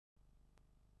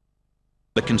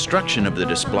The construction of the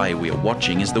display we are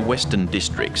watching is the Western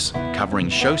Districts, covering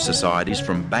show societies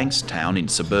from Bankstown in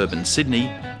suburban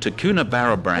Sydney to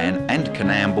Coonabarabran and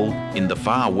Coonamble in the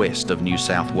far west of New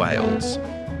South Wales.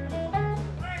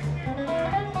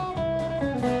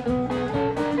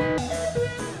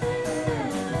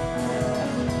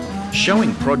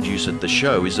 Showing produce at the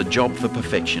show is a job for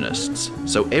perfectionists,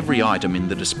 so every item in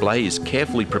the display is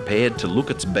carefully prepared to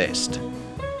look its best.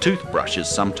 Toothbrushes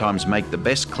sometimes make the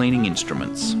best cleaning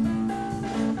instruments.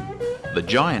 The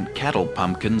giant cattle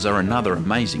pumpkins are another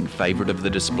amazing favourite of the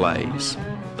displays.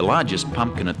 The largest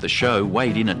pumpkin at the show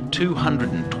weighed in at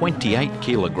 228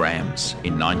 kilograms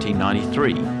in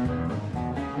 1993.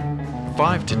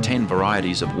 5 to 10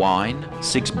 varieties of wine,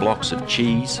 6 blocks of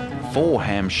cheese, 4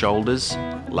 ham shoulders,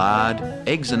 lard,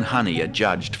 eggs and honey are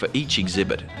judged for each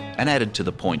exhibit and added to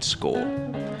the points score.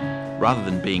 Rather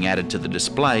than being added to the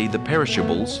display, the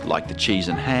perishables, like the cheese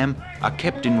and ham, are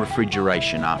kept in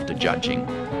refrigeration after judging.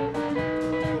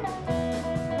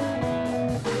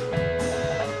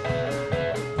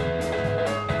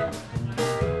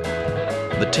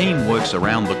 The team works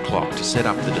around the clock to set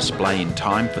up the display in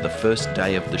time for the first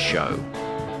day of the show.